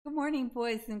Good morning,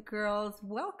 boys and girls.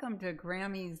 Welcome to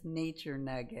Grammy's Nature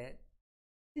Nugget.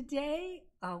 Today,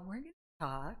 we're going to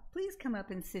talk. Please come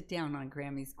up and sit down on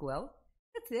Grammy's quilt.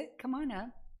 That's it. Come on up.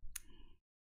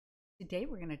 Today,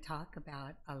 we're going to talk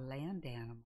about a land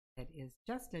animal that is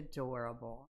just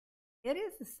adorable. It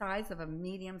is the size of a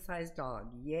medium-sized dog,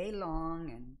 yay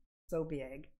long and so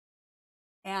big,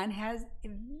 and has a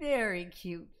very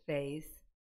cute face.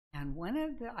 And one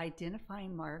of the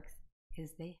identifying marks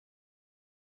is they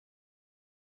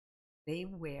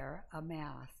wear a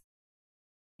mask.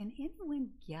 Can anyone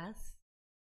guess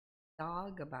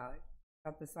dog about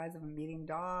the size of a medium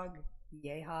dog,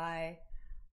 yay high,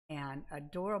 and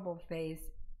adorable face?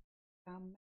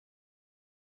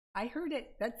 I heard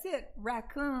it. That's it.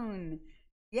 Raccoon.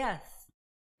 Yes,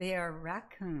 they are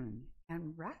raccoon.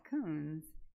 And raccoons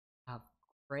have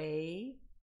gray,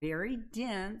 very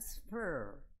dense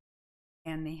fur.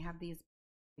 And they have these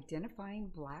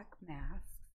identifying black masks.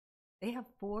 They have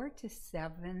 4 to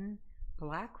 7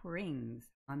 black rings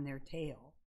on their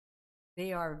tail.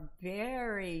 They are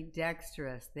very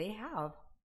dexterous. They have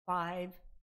 5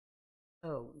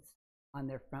 toes on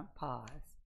their front paws.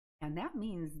 And that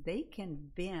means they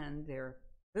can bend their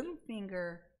little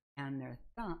finger and their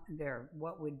thumb,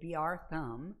 what would be our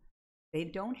thumb. They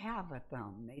don't have a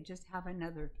thumb. They just have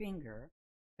another finger.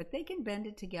 But they can bend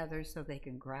it together so they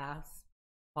can grasp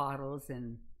bottles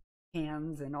and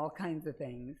cans and all kinds of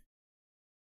things.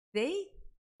 They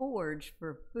forage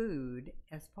for food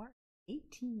as far as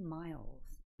 18 miles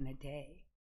in a day.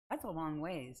 That's a long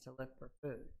ways to look for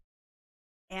food.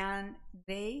 And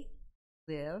they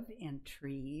live in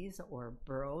trees or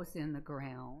burrows in the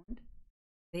ground.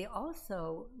 They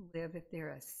also live, if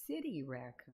they're a city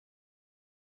raccoon,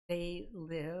 they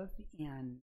live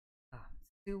in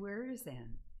sewers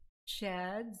and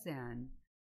sheds and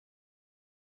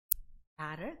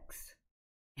attics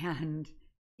and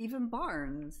even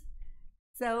barns.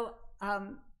 So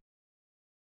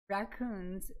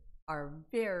raccoons are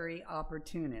very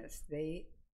opportunist. They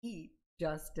eat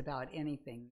just about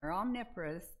anything. They're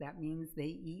omnivorous. That means they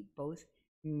eat both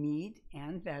meat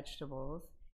and vegetables.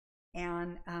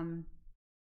 And I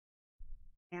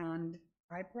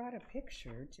brought a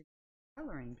picture,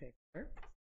 coloring picture.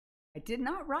 I did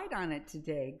not write on it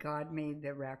today, God made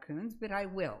the raccoons, but I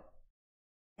will.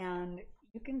 And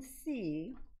you can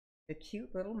see the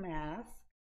cute little mask,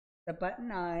 the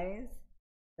button eyes,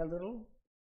 the little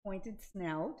pointed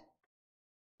snout,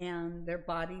 and their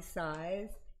body size,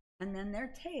 and then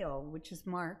their tail, which is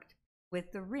marked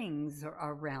with the rings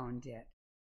around it.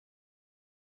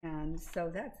 And so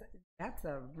that's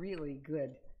a really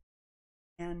good.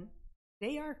 And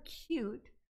they are cute,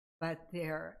 but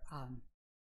they're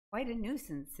quite a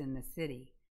nuisance in the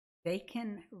city. They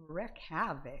can wreak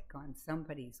havoc on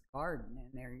somebody's garden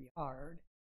in their yard.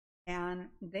 And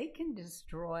they can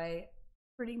destroy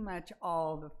pretty much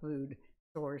all the food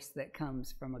source that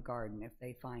comes from a garden if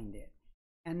they find it.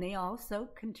 And they also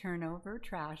can turn over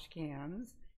trash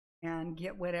cans and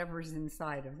get whatever's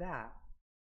inside of that.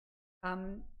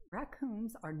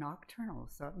 Raccoons are nocturnal,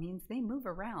 so it means they move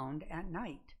around at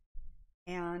night.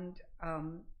 And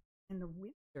in the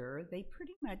winter, they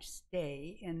pretty much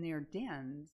stay in their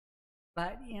dens.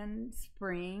 But in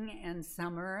spring and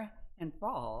summer and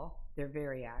fall, they're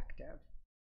very active.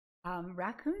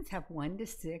 Raccoons have 1 to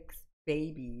 6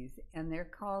 babies, and they're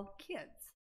called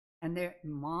kits. And their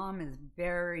mom is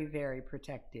very, very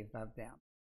protective of them.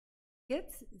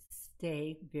 Kits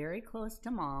stay very close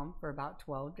to mom for about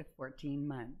 12 to 14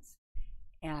 months.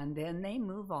 And then they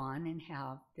move on and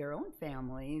have their own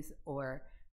families or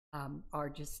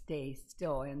just stay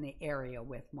still in the area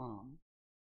with mom.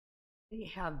 They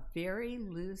have very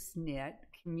loose-knit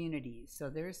communities. So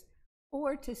there's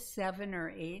 4 to 7 or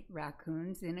 8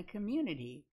 raccoons in a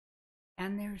community.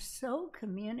 And they're so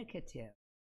communicative.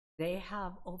 They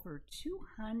have over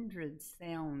 200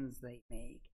 sounds they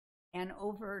make and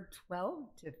over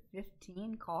 12 to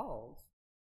 15 calls.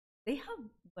 They have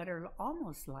what are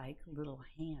almost like little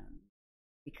hands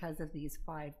because of these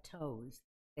 5 toes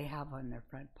they have on their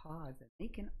front paws. And they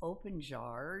can open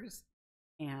jars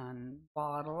and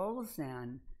bottles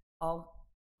and all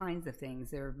kinds of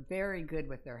things. They're very good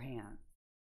with their hands.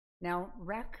 Now,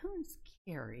 raccoons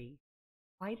carry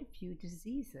quite a few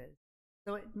diseases,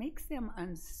 so it makes them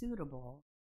unsuitable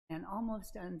and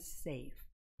almost unsafe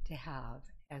to have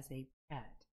as a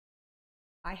pet.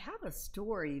 I have a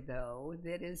story, though,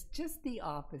 that is just the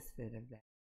opposite of that.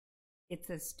 It's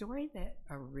a story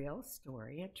a real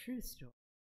story, a true story,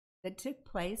 that took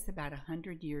place about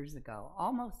 100 years ago,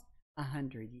 almost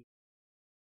 100 years.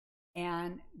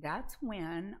 And that's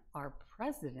when our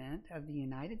president of the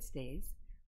United States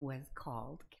was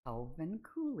called Calvin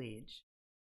Coolidge.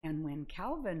 And when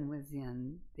Calvin was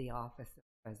in the office of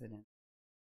president,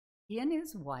 he and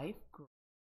his wife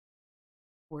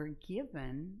were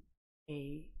given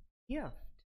a gift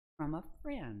from a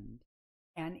friend,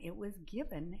 and it was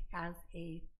given as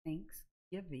a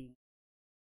Thanksgiving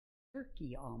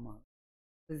turkey almost.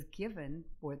 It was given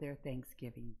for their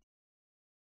Thanksgiving.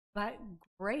 But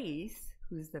Grace,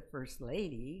 who's the first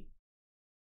lady,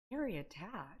 very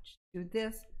attached to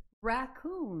this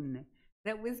raccoon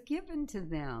that was given to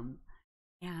them.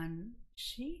 And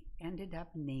she ended up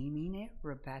naming it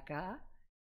Rebecca.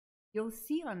 You'll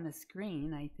see on the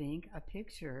screen, I think, a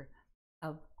picture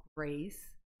of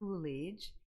Grace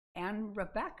Coolidge and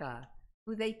Rebecca,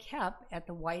 who they kept at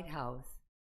the White House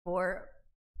for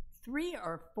 3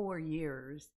 or 4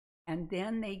 years. And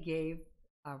then they gave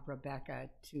Rebecca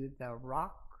to the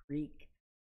Rock Creek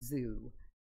Zoo.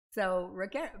 So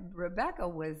Rebecca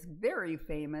was very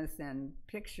famous and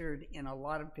pictured in a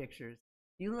lot of pictures.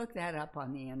 If you look that up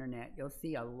on the internet, you'll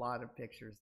see a lot of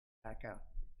pictures of Rebecca,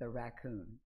 the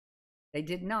raccoon. They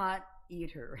did not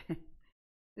eat her.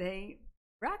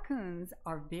 Raccoons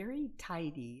are very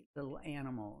tidy little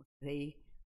animals.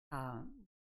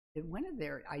 One of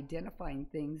their identifying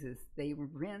things is they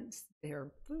rinse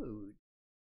their food.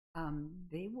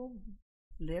 They will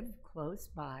live close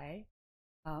by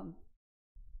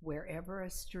wherever a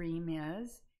stream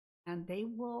is, and they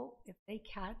will, if they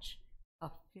catch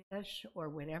a fish or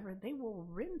whatever, they will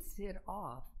rinse it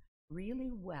off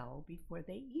really well before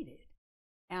they eat it.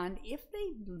 And if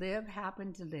they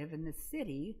happen to live in the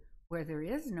city where there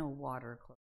is no water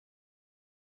close,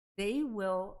 they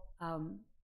will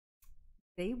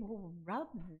rub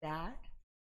that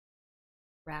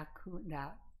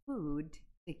food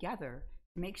together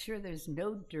to make sure there's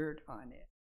no dirt on it.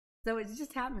 So it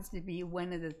just happens to be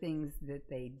one of the things that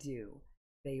they do.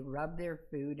 They rub their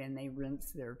food and they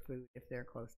rinse their food if they're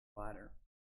close to water.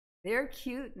 They're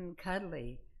cute and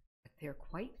cuddly, but they're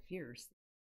quite fierce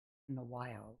in the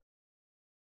wild.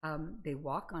 They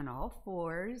walk on all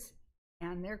fours,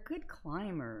 and they're good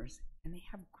climbers, and they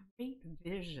have great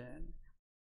vision.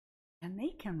 And they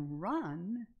can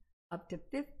run up to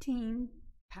 15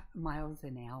 miles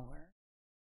an hour.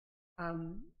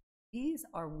 These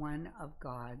are one of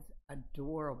God's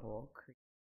adorable creatures.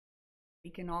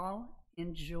 We can all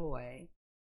enjoy,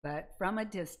 but from a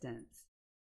distance.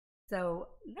 So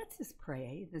let's just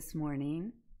pray this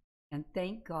morning and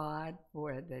thank God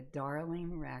for the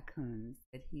darling raccoons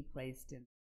that He placed in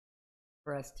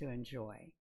for us to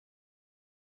enjoy.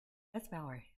 Let's bow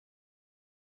our heads.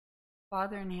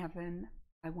 Father in heaven,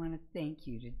 I want to thank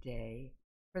you today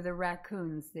for the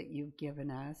raccoons that you've given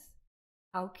us,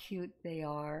 how cute they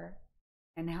are,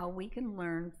 and how we can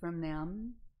learn from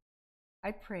them.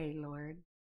 I pray, Lord,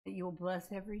 that you'll bless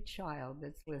every child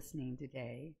that's listening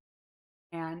today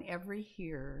and every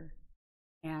hearer.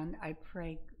 And I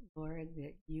pray, Lord,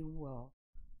 that you will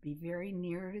be very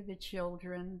near to the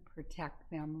children, protect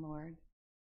them, Lord.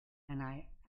 And I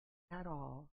ask that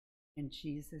all in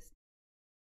Jesus' name.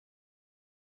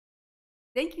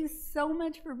 Thank you so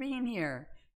much for being here.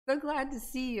 So glad to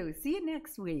see you. See you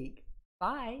next week.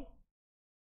 Bye.